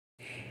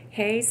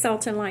Hey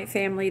Salt and Light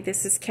family,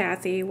 this is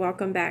Kathy.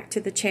 Welcome back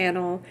to the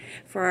channel.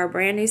 For our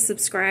brand new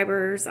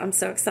subscribers, I'm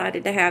so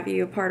excited to have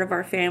you a part of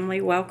our family.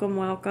 Welcome,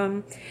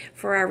 welcome.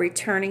 For our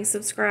returning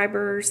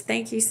subscribers,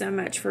 thank you so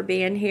much for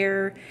being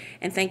here,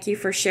 and thank you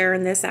for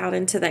sharing this out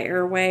into the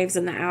airwaves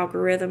and the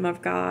algorithm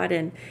of God,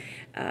 and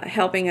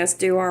helping us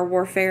do our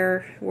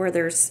warfare where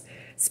there's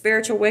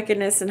spiritual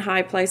wickedness in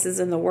high places,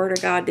 and the Word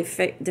of God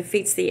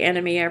defeats the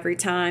enemy every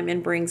time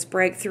and brings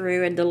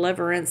breakthrough and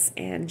deliverance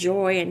and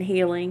joy and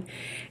healing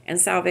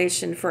and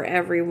salvation for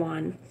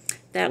everyone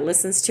that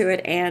listens to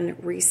it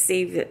and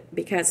receives it,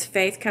 because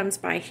faith comes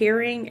by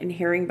hearing and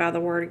hearing by the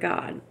Word of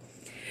God.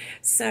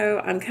 So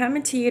I'm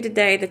coming to you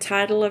today. The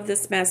title of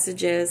this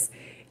message is,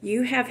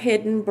 You Have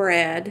Hidden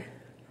Bread,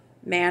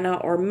 Manna,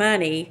 or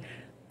Money,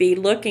 Be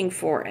Looking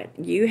for It.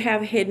 You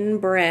have hidden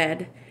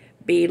bread,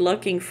 be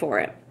looking for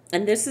it.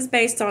 And this is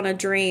based on a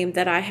dream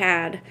that I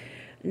had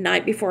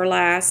night before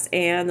last,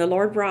 and the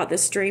Lord brought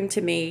this dream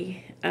to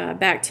me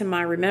back to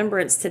my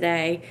remembrance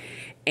today,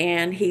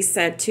 and He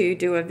said to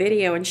do a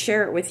video and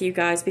share it with you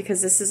guys,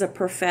 because this is a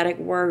prophetic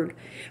word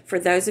for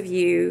those of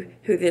you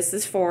who this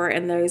is for,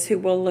 and those who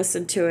will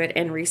listen to it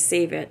and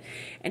receive it.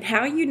 And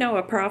how you know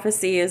a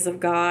prophecy is of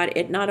God,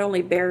 it not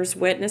only bears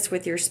witness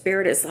with your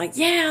spirit, it's like,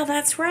 yeah,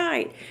 that's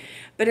right,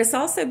 but it's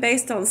also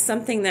based on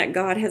something that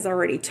God has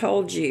already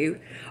told you,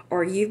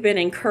 or you've been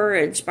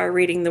encouraged by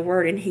reading the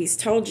Word and He's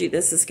told you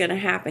this is going to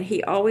happen.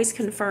 He always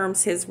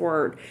confirms His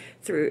Word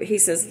through, He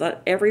says,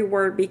 let every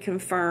word be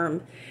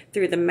confirmed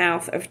through the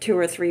mouth of 2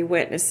 or 3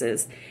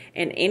 witnesses.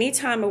 And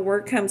anytime a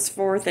word comes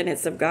forth and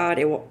it's of God,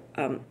 it will,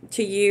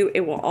 to you,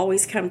 it will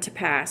always come to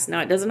pass.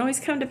 Now, it doesn't always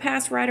come to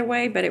pass right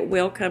away, but it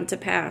will come to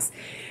pass.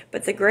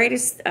 But the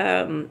greatest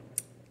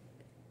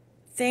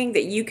thing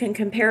that you can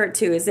compare it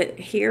to is it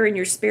here in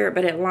your spirit,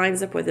 but it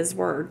lines up with His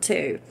Word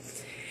too.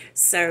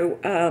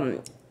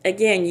 So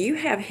again, you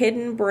have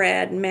hidden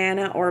bread,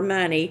 manna, or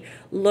money.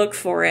 Look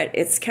for it.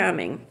 It's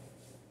coming.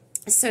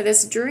 So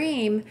this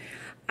dream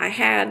I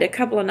had a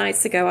couple of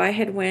nights ago, I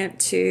had went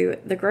to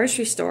the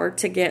grocery store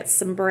to get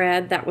some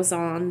bread that was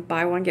on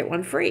buy one, get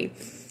one free.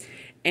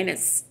 And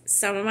it's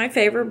some of my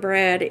favorite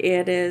bread.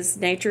 It is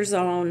Nature's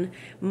Own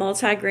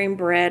multi-grain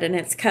bread, and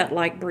it's cut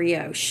like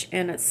brioche.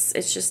 And it's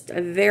just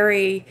a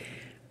very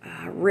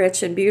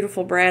rich and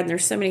beautiful bread, and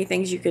there's so many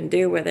things you can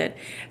do with it.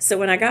 So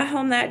when I got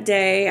home that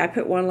day, I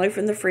put one loaf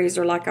in the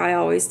freezer like I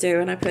always do,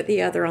 and I put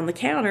the other on the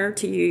counter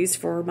to use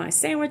for my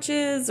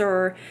sandwiches,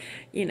 or,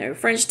 you know,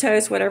 French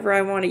toast, whatever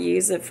I want to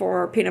use it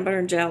for, peanut butter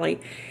and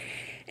jelly.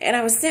 And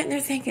I was sitting there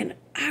thinking,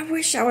 I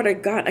wish I would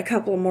have gotten a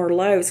couple more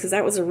loaves, because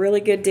that was a really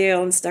good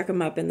deal, and stuck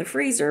them up in the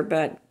freezer.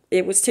 But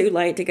it was too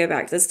late to go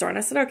back to the store. And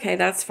I said, okay,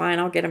 that's fine.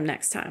 I'll get them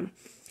next time.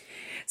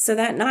 So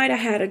that night I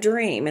had a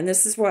dream, and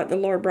this is what the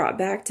Lord brought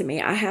back to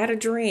me. I had a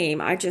dream.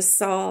 I just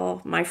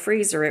saw my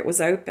freezer. It was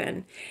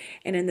open.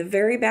 And in the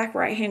very back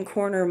right-hand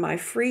corner of my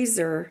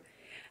freezer,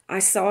 I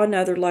saw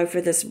another loaf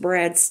of this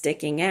bread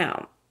sticking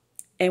out.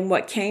 And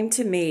what came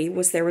to me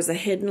was there was a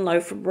hidden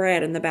loaf of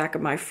bread in the back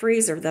of my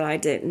freezer that I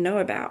didn't know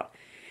about.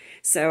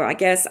 So I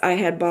guess I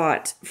had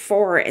bought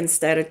 4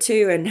 instead of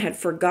 2 and had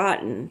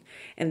forgotten.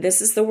 And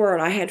this is the word,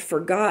 I had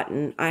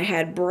forgotten I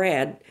had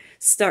bread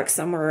stuck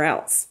somewhere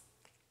else.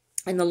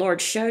 And the Lord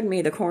showed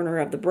me the corner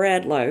of the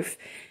bread loaf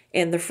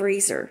in the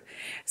freezer.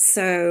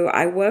 So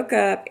I woke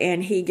up,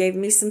 and He gave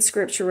me some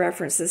scripture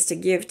references to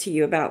give to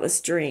you about this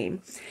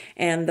dream.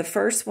 And the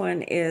first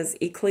one is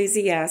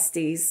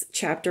Ecclesiastes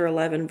chapter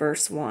 11,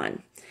 verse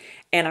 1.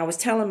 And I was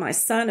telling my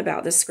son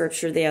about this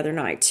scripture the other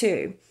night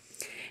too.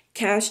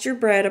 Cast your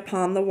bread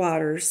upon the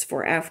waters,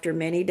 for after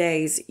many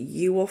days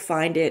you will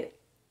find it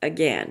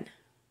again.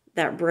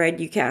 That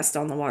bread you cast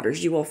on the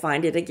waters, you will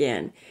find it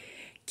again.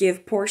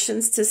 Give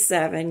portions to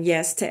 7,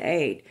 yes, to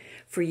 8,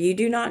 for you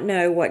do not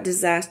know what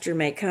disaster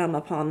may come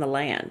upon the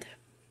land.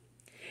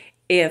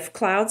 If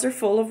clouds are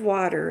full of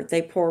water,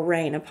 they pour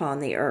rain upon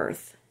the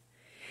earth.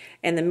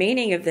 And the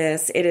meaning of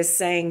this, it is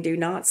saying, do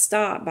not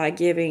stop by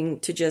giving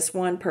to just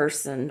one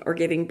person, or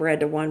giving bread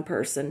to one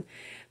person,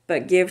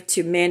 but give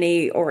to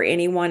many, or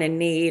anyone in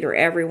need, or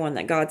everyone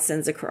that God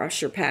sends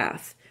across your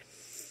path.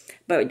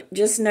 But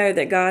just know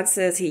that God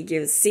says He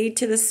gives seed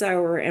to the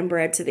sower and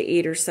bread to the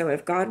eater. So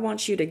if God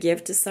wants you to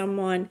give to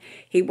someone,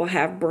 He will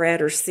have bread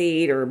or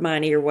seed or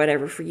money or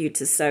whatever for you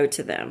to sow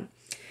to them.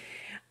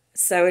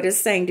 So it is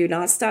saying, do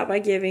not stop by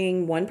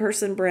giving one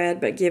person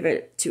bread, but give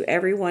it to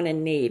everyone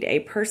in need. A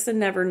person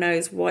never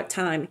knows what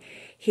time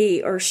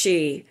he or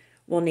she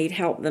will need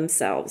help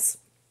themselves.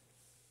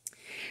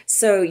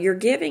 So your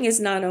giving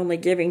is not only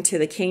giving to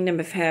the kingdom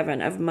of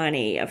heaven, of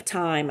money, of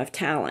time, of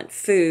talent,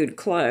 food,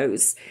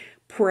 clothes,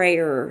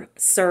 prayer,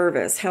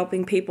 service,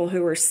 helping people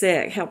who are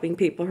sick, helping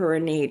people who are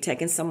in need,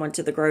 taking someone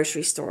to the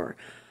grocery store,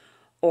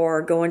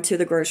 or going to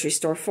the grocery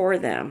store for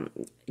them.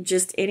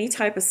 Just any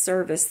type of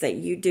service that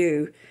you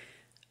do,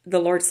 the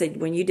Lord said,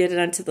 when you did it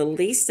unto the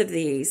least of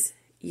these,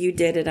 you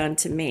did it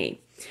unto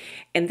me.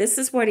 And this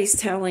is what He's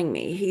telling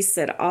me. He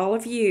said, all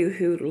of you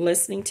who are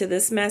listening to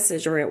this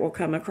message, or it will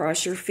come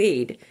across your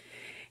feed,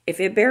 If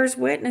it bears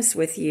witness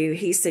with you,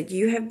 he said,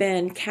 you have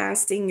been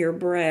casting your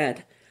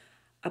bread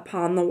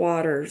upon the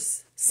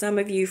waters. Some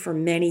of you for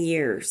many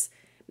years,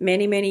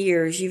 many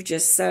years, you've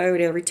just sowed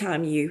every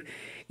time you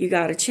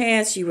got a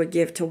chance. You would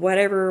give to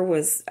whatever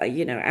was,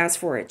 asked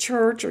for at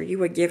church, or you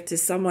would give to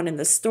someone in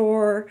the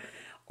store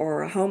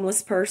or a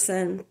homeless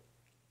person,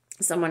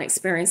 someone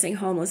experiencing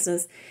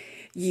homelessness.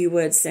 You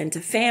would send to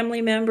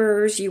family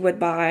members. You would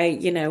buy,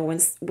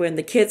 when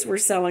the kids were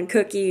selling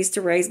cookies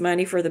to raise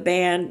money for the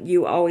band,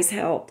 you always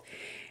helped.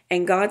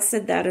 And God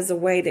said that is a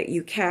way that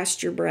you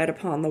cast your bread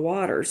upon the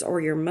waters,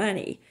 or your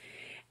money.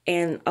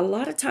 And a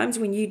lot of times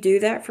when you do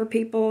that for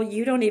people,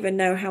 you don't even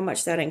know how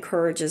much that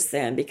encourages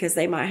them, because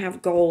they might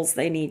have goals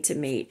they need to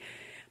meet.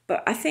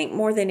 But I think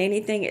more than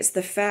anything, it's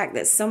the fact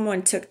that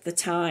someone took the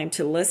time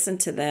to listen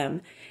to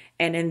them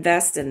and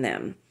invest in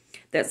them.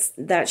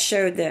 That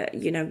showed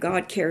that,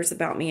 God cares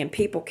about me and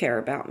people care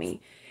about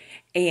me.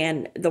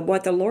 And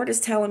what the Lord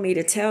is telling me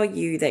to tell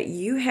you, that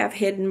you have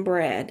hidden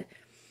bread,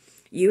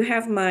 you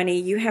have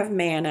money, you have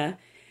manna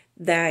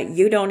that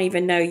you don't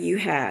even know you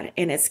had,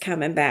 and it's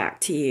coming back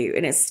to you,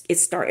 and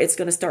it's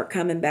going to start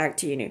coming back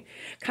to you.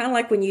 Kind of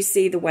like when you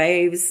see the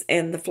waves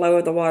and the flow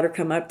of the water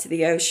come up to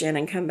the ocean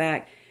and come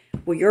back.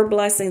 Well, your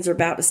blessings are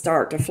about to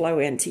start to flow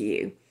into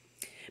you,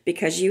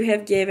 because you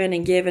have given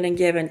and given and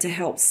given to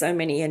help so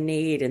many in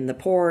need, and the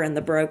poor and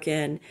the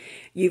broken.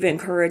 You've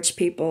encouraged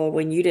people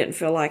when you didn't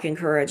feel like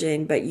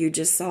encouraging, but you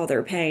just saw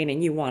their pain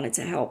and you wanted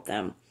to help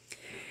them.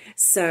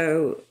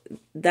 So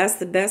that's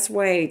the best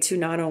way to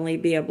not only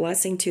be a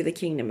blessing to the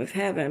kingdom of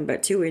heaven,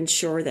 but to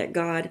ensure that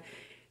God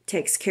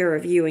takes care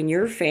of you and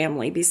your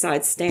family,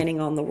 besides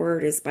standing on the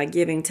word, is by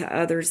giving to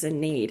others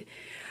in need.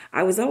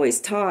 I was always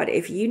taught,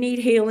 if you need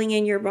healing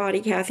in your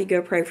body, Kathy,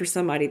 go pray for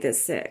somebody that's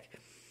sick.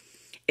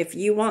 If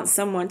you want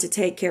someone to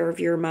take care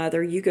of your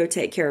mother, you go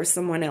take care of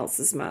someone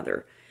else's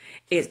mother.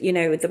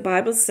 The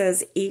Bible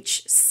says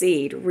each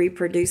seed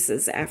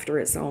reproduces after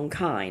its own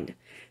kind.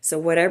 So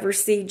whatever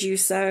seed you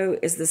sow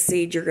is the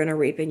seed you're going to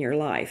reap in your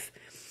life.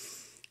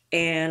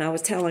 And I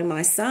was telling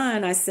my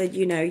son, I said,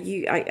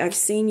 I've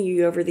seen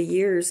you over the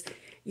years.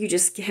 You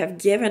just have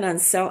given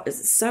so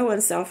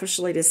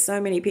unselfishly to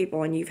so many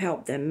people, and you've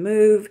helped them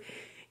move.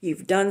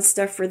 You've done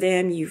stuff for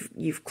them.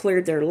 You've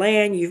cleared their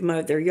land. You've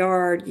mowed their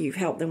yard. You've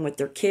helped them with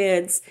their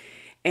kids.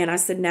 And I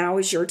said, now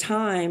is your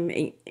time.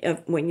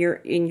 When you're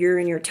in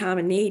your time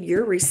of need,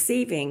 you're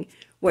receiving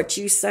what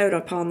you sowed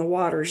upon the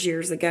waters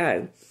years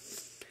ago.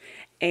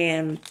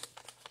 And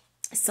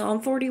Psalm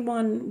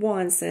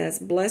 41:1 says,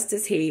 blessed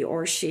is he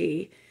or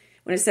she.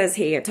 When it says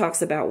he, it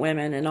talks about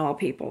women and all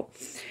people.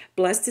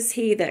 Blessed is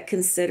he that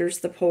considers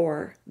the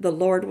poor. The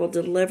Lord will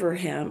deliver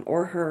him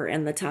or her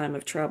in the time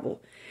of trouble.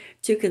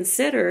 To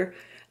consider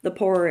the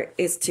poor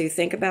is to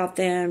think about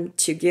them,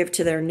 to give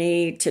to their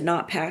need, to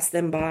not pass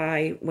them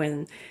by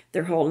when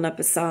they're holding up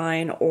a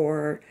sign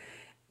or,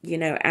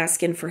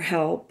 asking for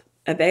help,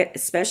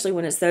 especially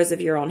when it's those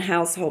of your own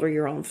household or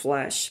your own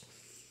flesh.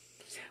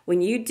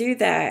 When you do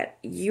that,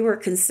 you are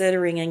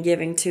considering and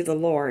giving to the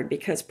Lord,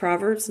 because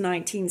Proverbs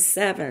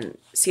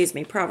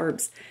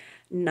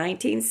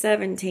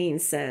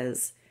 19:17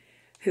 says,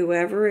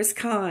 whoever is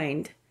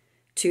kind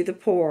to the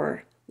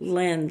poor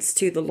lends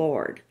to the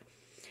Lord,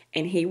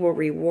 and he will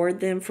reward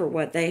them for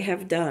what they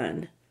have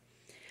done.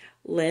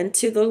 Lend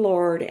to the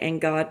Lord, and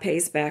God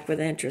pays back with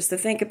interest. So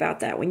think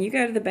about that. When you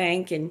go to the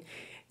bank and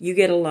you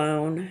get a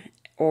loan,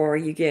 or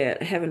you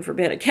get, heaven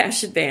forbid, a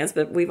cash advance,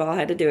 but we've all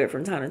had to do it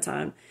from time to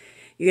time.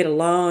 You get a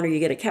loan, or you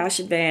get a cash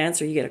advance,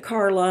 or you get a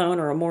car loan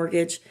or a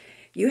mortgage,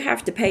 you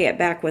have to pay it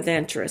back with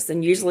interest.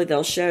 And usually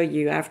they'll show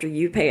you, after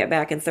you pay it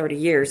back in 30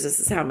 years, this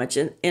is how much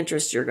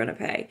interest you're going to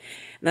pay.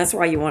 And that's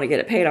why you want to get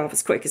it paid off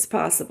as quick as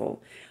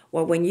possible.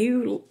 Well, when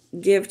you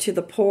give to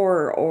the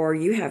poor, or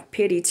you have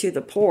pity to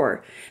the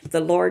poor,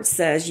 the Lord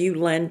says you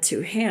lend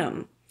to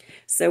him.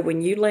 So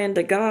when you lend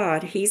to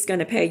God, he's going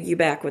to pay you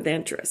back with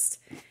interest,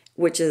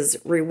 which is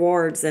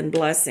rewards and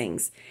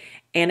blessings.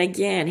 And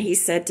again, he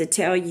said to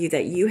tell you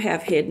that you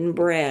have hidden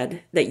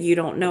bread that you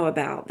don't know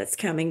about that's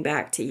coming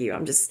back to you.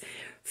 I'm just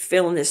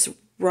feeling this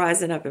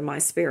rising up in my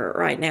spirit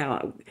right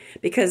now,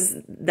 because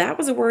that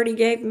was a word he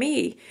gave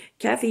me.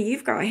 Kathy,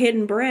 you've got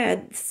hidden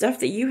bread, stuff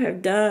that you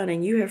have done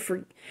and you have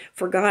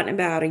forgotten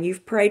about, and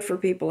you've prayed for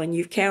people and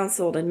you've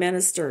counseled and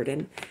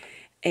ministered.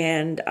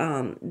 And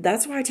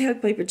that's why I tell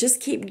people, just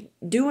keep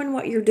doing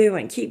what you're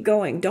doing. Keep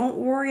going. Don't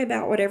worry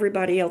about what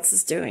everybody else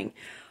is doing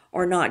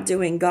or not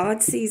doing.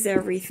 God sees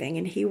everything,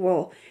 and he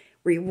will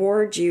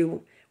reward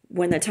you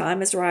when the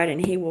time is right,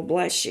 and he will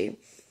bless you.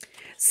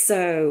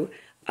 So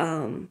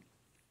I'll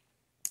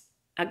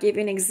give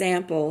you an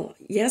example.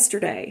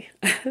 Yesterday,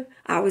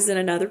 I was in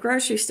another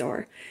grocery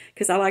store,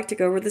 because I like to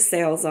go where the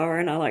sales are,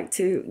 and I like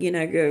to,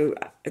 go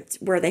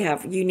where they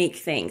have unique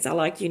things. I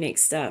like unique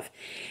stuff.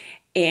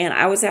 And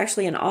I was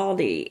actually in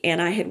Aldi,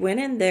 and I had went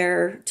in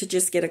there to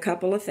just get a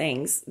couple of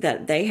things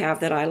that they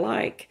have that I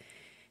like,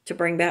 to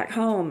bring back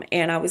home.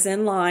 And I was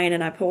in line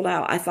and I pulled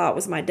out, I thought it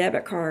was my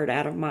debit card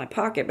out of my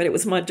pocket, but it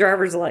was my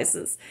driver's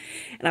license.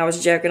 And I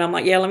was joking. I'm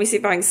like, yeah, let me see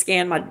if I can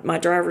scan my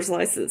driver's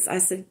license. I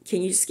said,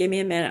 can you just give me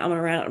a minute? I'm going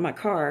to run out of my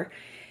car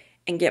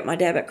and get my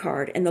debit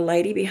card. And the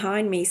lady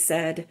behind me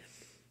said,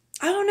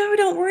 oh, no,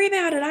 don't worry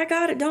about it. I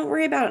got it. Don't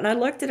worry about it. And I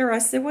looked at her. I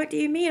said, what do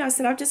you mean? I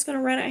said, I'm just going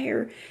to run out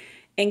here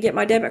and get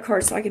my debit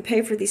card so I can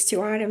pay for these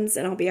 2 items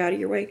and I'll be out of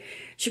your way.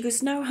 She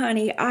goes, no,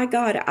 honey, I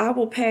got it. I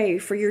will pay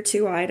for your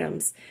 2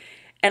 items.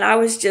 And I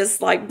was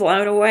just like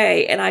blown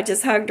away. And I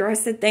just hugged her. I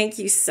said, thank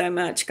you so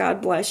much.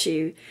 God bless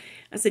you.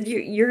 I said,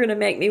 you're going to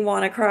make me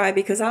want to cry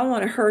because I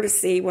wanted her to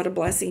see what a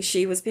blessing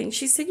she was being.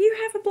 She said, you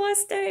have a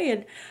blessed day.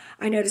 And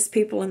I noticed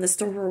people in the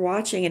store were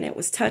watching and it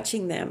was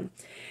touching them.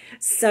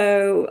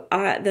 So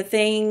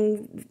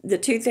the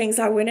 2 things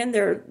I went in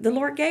there, the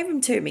Lord gave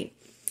them to me.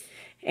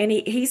 And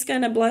he's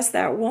going to bless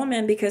that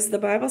woman because the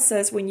Bible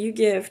says when you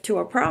give to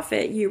a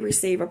prophet, you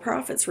receive a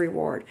prophet's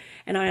reward.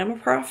 And I am a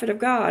prophet of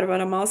God, but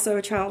I'm also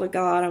a child of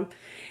God.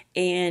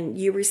 And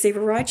you receive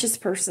a righteous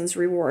person's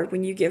reward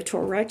when you give to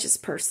a righteous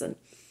person.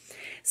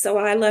 So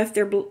I left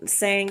there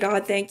saying,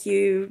 God, thank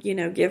you.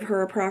 Give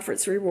her a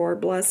prophet's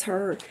reward. Bless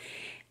her.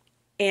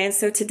 And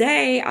so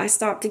today I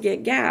stopped to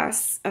get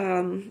gas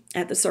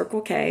at the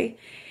Circle K.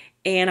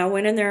 And I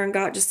went in there and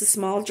got just a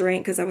small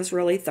drink because I was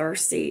really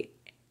thirsty.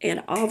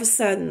 And all of a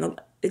sudden,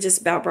 it just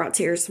about brought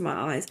tears to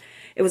my eyes.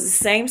 It was the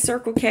same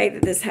Circle K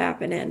that this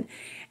happened in.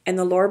 And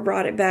the Lord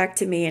brought it back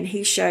to me and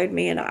he showed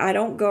me. And I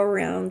don't go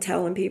around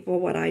telling people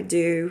what I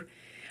do.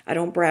 I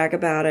don't brag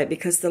about it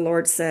because the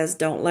Lord says,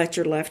 don't let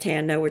your left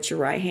hand know what your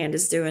right hand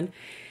is doing.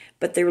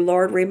 But the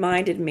Lord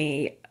reminded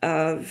me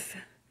of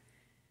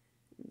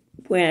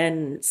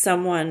when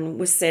someone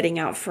was sitting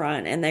out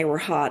front and they were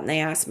hot and they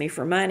asked me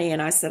for money.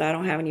 And I said, I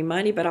don't have any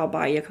money, but I'll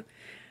buy you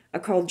a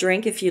cold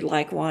drink if you'd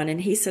like one.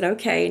 And he said,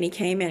 okay. And he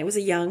came in.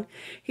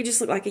 He just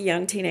looked like a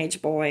young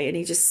teenage boy. And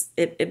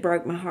it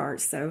broke my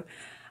heart. So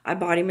I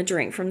bought him a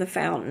drink from the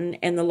fountain.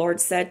 And the Lord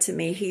said to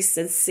me, he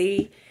said,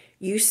 see,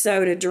 you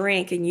sowed a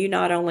drink and you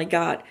not only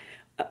got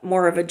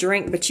more of a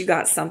drink, but you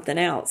got something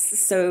else.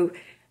 So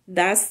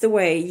that's the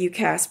way you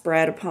cast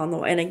bread upon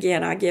and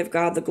again, I give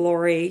God the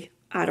glory.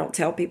 I don't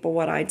tell people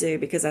what I do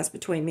because that's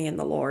between me and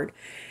the Lord.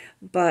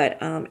 But,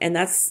 and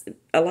that's,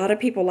 a lot of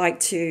people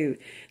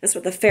that's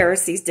what the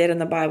Pharisees did in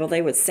the Bible.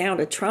 They would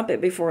sound a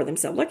trumpet before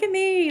themselves. Look at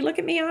me,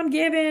 I'm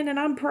giving and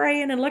I'm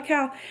praying and look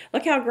how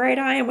great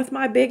I am with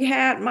my big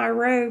hat and my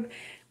robe.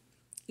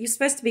 You're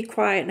supposed to be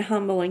quiet and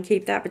humble and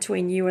keep that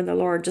between you and the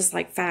Lord, just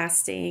like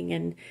fasting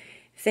and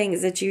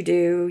things that you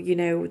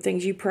do,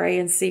 things you pray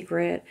in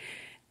secret.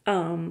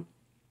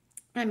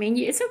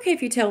 It's okay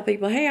if you tell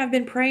people, hey, I've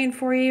been praying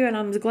for you and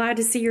I'm glad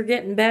to see you're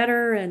getting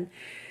better.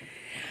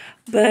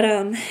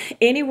 But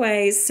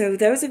anyways, so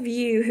those of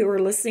you who are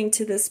listening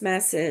to this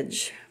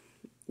message,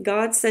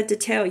 God said to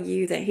tell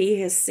you that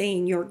he has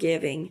seen your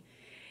giving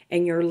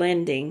and your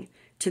lending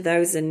to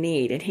those in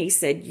need. And he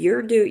said,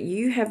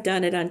 you have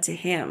done it unto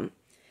him.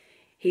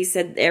 He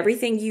said,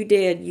 everything you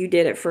did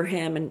it for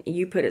him and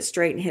you put it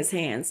straight in his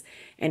hands.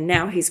 And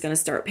now he's going to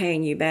start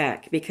paying you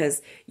back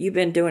because you've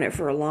been doing it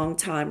for a long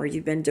time or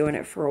you've been doing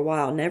it for a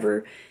while,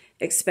 never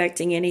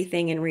expecting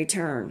anything in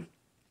return.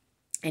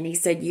 And he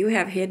said, you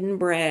have hidden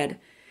bread.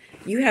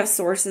 You have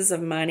sources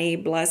of money,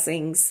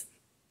 blessings.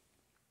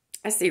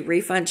 I see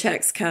refund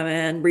checks come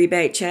in,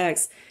 rebate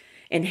checks,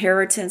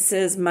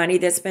 inheritances, money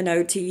that's been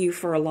owed to you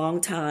for a long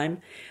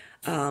time.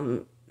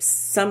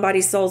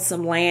 Somebody sold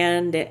some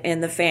land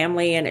in the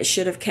family and it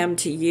should have come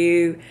to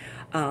you.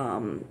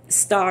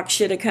 Stock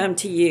should have come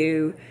to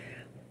you.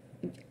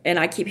 And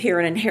I keep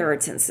hearing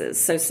inheritances.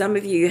 So some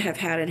of you have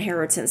had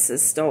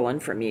inheritances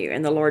stolen from you.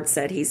 And the Lord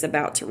said he's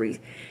about to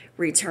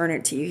return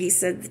it to you. He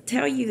said,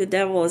 tell you the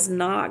devil is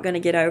not going to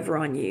get over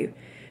on you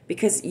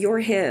because you're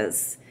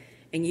his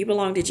and you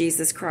belong to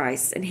Jesus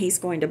Christ and he's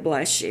going to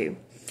bless you.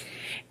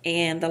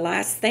 And the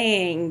last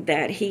thing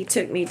that he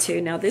took me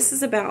to, now this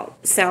is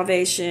about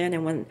salvation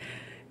and when,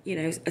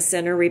 a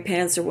sinner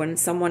repents or when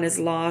someone is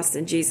lost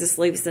and Jesus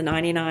leaves the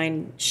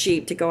 99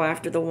 sheep to go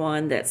after the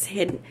one that's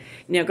hidden,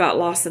 got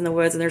lost in the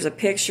woods. And there's a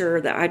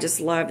picture that I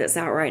just love that's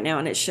out right now.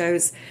 And it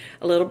shows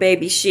a little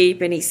baby sheep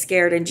and he's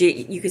scared and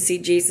you can see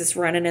Jesus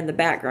running in the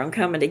background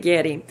coming to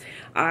get him.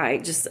 I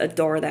just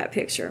adore that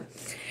picture.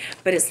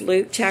 But it's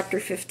Luke chapter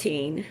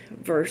 15,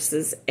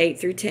 verses 8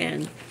 through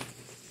 10.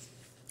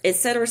 It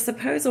said, or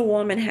suppose a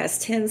woman has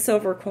 10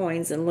 silver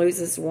coins and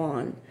loses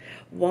one.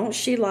 Won't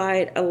she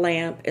light a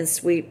lamp and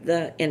sweep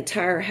the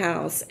entire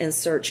house and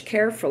search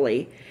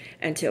carefully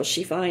until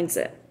she finds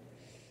it?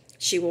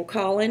 She will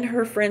call in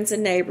her friends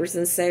and neighbors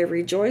and say,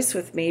 rejoice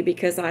with me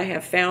because I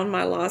have found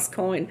my lost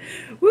coin.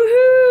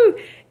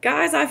 Woohoo!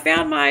 Guys, I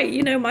found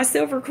my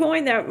silver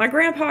coin that my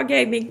grandpa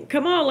gave me.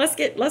 Come on,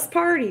 let's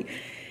party.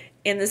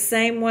 In the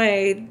same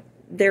way,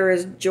 there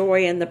is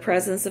joy in the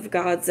presence of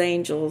God's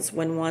angels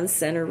when one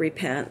sinner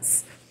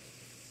repents.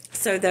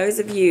 So those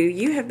of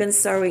you have been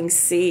sowing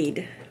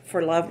seed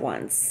for loved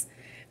ones,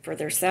 for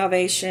their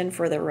salvation,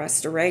 for their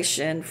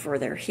restoration, for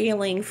their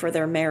healing, for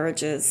their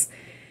marriages.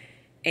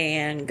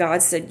 And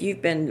God said,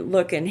 you've been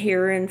looking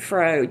here and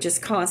fro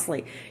just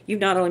constantly.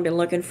 You've not only been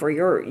looking for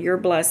your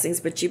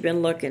blessings, but you've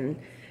been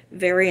looking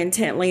very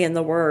intently in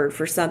the Word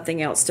for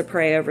something else to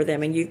pray over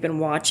them. And you've been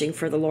watching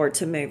for the Lord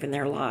to move in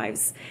their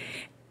lives.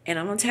 And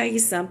I'm going to tell you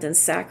something.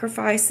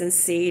 Sacrifice and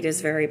seed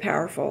is very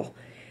powerful,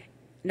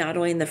 not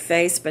only in the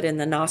face, but in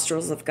the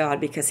nostrils of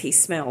God, because He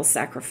smells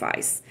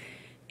sacrifice.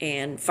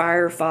 And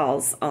fire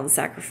falls on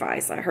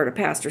sacrifice. I heard a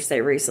pastor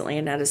say recently,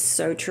 and that is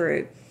so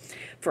true.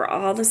 For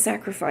all the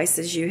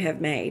sacrifices you have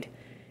made,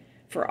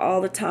 for all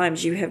the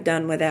times you have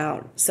done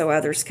without so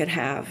others could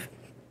have,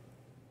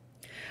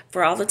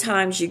 for all the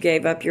times you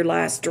gave up your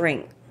last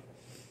drink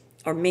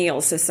or meal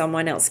so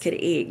someone else could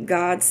eat,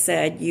 God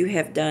said you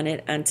have done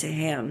it unto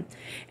Him.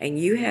 And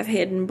you have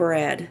hidden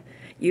bread.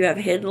 You have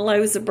hidden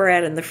loaves of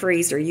bread in the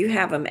freezer. You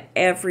have them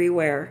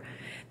everywhere.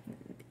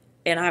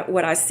 And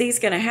what I see is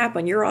going to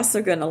happen, you're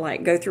also going to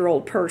like go through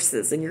old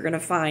purses, and you're going to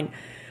find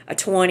a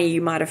 20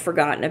 you might have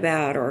forgotten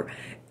about, or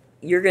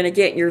you're going to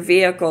get in your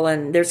vehicle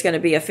and there's going to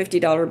be a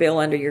 $50 bill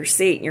under your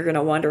seat, and you're going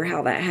to wonder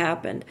how that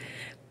happened.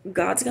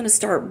 God's going to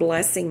start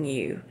blessing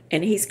you,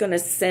 and He's going to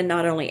send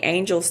not only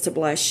angels to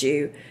bless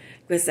you,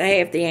 because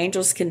hey, if the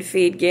angels can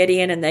feed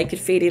Gideon and they could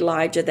feed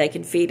Elijah, they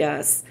can feed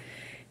us.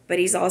 But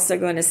He's also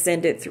going to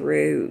send it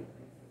through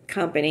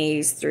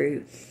companies,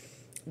 through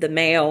the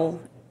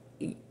mail.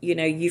 You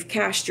know, you've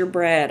cast your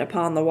bread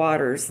upon the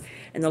waters,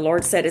 and the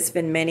Lord said it's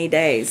been many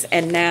days,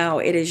 and now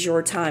it is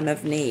your time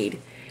of need.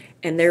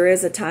 And there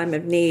is a time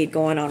of need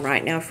going on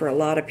right now for a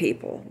lot of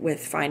people,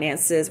 with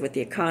finances, with the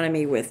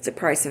economy, with the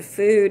price of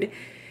food.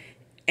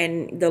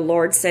 And the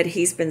Lord said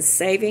He's been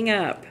saving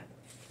up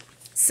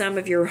some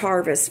of your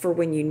harvest for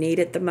when you need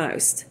it the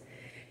most.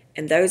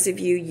 And those of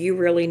you, you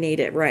really need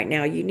it right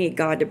now. You need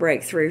God to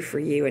break through for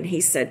you. And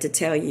He said to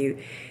tell you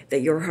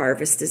that your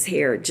harvest is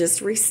here.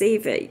 Just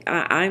receive it.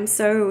 I'm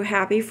so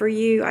happy for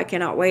you. I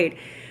cannot wait.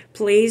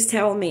 Please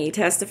tell me,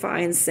 testify,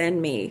 and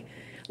send me.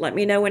 Let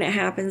me know when it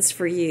happens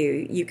for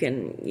you. You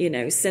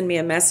can, send me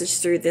a message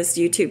through this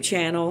YouTube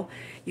channel.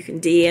 You can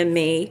DM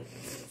me.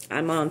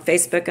 I'm on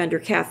Facebook under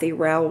Kathy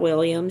Rowell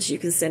Williams. You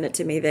can send it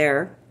to me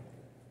there.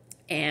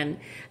 And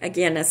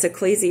again, that's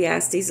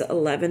Ecclesiastes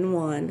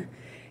 11:1.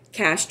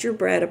 Cast your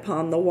bread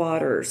upon the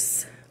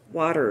waters,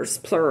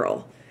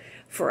 plural,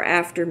 for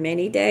after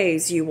many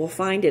days you will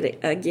find it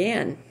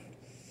again.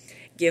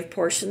 Give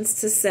portions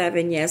to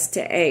 7, yes,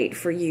 to 8,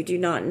 for you do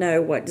not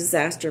know what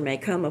disaster may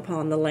come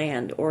upon the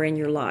land or in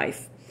your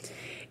life.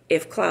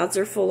 If clouds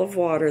are full of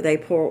water, they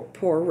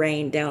pour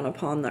rain down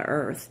upon the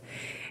earth.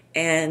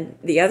 And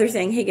the other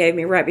thing He gave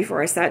me right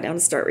before I sat down to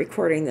start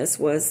recording this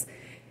was,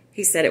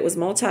 He said it was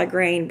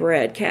multi-grain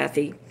bread,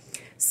 Kathy.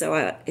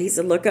 So He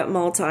said, look up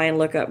multi and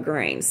look up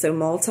grain. So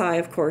multi,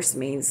 of course,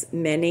 means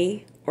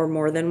many or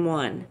more than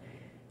one.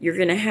 You're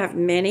going to have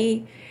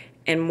many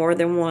and more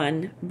than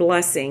one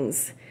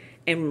blessings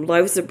and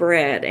loaves of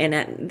bread,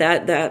 and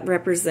that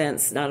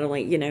represents not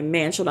only,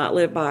 man shall not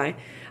live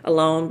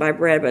alone by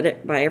bread,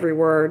 but by every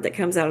word that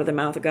comes out of the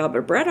mouth of God.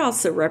 But bread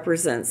also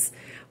represents,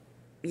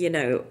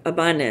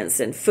 abundance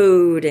and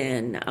food,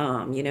 and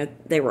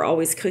they were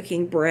always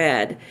cooking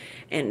bread.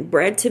 And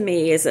bread to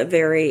me is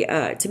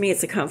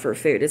it's a comfort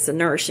food. It's a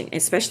nourishing,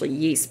 especially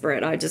yeast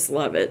bread. I just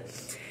love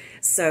it.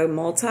 So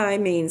multi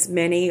means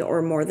many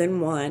or more than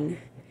one.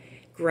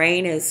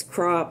 Grain is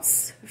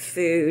crops,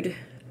 food,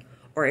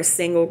 or a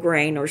single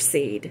grain or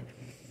seed.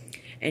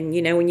 And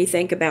when you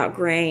think about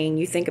grain,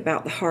 you think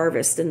about the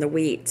harvest and the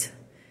wheat.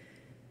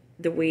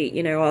 The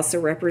wheat, also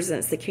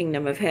represents the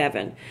kingdom of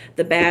heaven.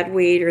 The bad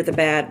wheat or the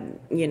bad,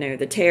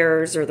 the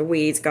tares or the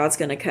weeds, God's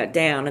going to cut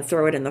down and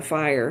throw it in the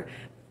fire.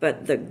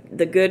 But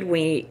the good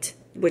wheat,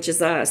 which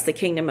is us, the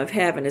kingdom of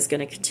heaven, is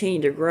going to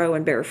continue to grow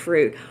and bear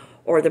fruit,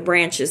 or the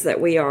branches that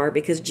we are,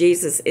 because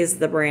Jesus is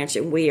the branch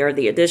and we are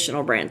the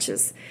additional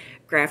branches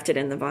grafted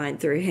in the vine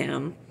through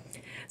Him.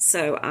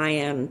 So I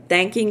am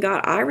thanking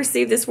God. I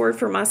receive this word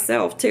for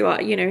myself too.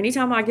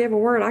 Anytime I give a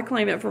word, I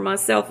claim it for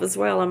myself as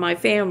well and my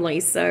family.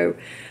 So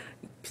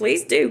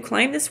please do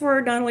claim this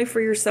word not only for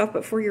yourself,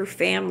 but for your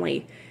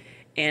family.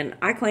 And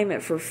I claim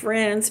it for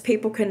friends,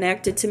 people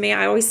connected to me.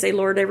 I always say,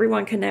 Lord,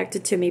 everyone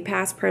connected to me,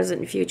 past, present,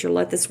 and future,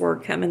 let this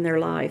word come in their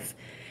life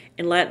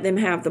and let them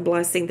have the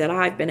blessing that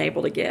I've been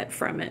able to get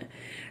from it.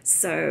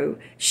 So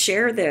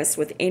share this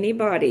with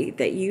anybody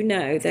that you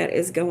know that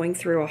is going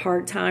through a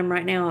hard time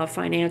right now, a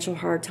financial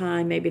hard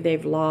time. Maybe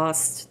they've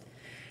lost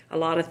a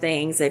lot of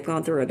things. They've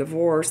gone through a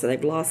divorce, or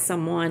they've lost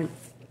someone.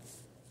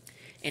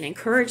 And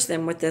encourage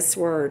them with this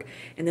word.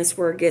 And this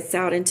word gets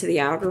out into the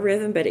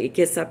algorithm, but it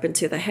gets up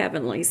into the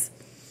heavenlies,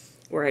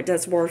 where it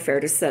does warfare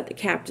to set the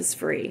captives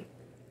free.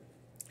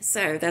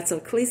 So that's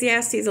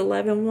Ecclesiastes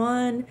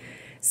 11:1,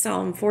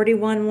 Psalm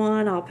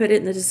 41:1. I'll put it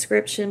in the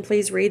description.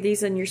 Please read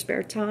these in your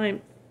spare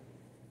time.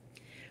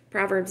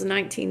 Proverbs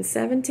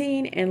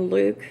 19:17 and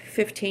Luke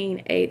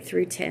 15:8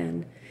 through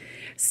 10.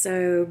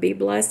 So be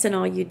blessed in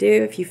all you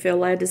do. If you feel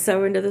led to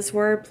sow into this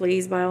word,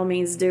 please, by all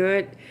means, do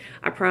it.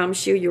 I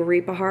promise you'll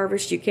reap a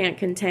harvest you can't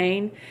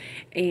contain.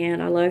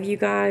 And I love you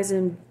guys,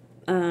 and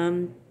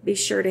Be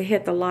sure to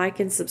hit the like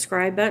and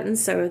subscribe button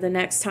so the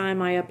next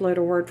time I upload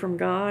a word from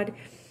God,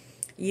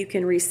 you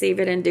can receive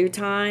it in due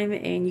time,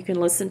 and you can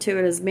listen to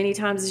it as many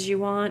times as you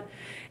want,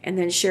 and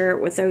then share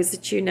it with those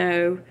that you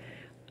know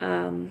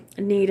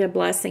need a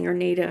blessing or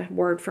need a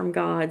word from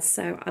God.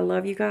 So I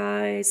love you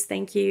guys.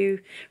 Thank you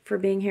for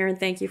being here, and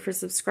thank you for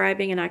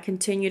subscribing. And I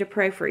continue to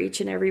pray for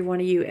each and every one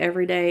of you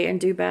every day and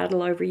do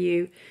battle over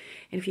you.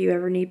 And if you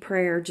ever need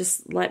prayer,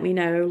 just let me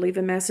know. Leave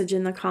a message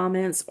in the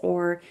comments,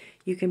 or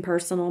you can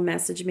personal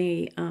message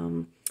me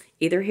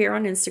either here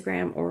on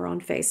Instagram or on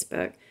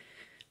Facebook.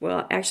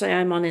 Well, actually,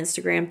 I'm on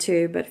Instagram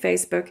too, but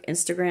Facebook,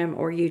 Instagram,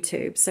 or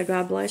YouTube. So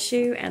God bless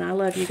you, and I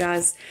love you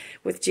guys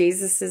with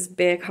Jesus's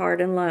big heart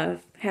and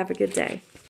love. Have a good day.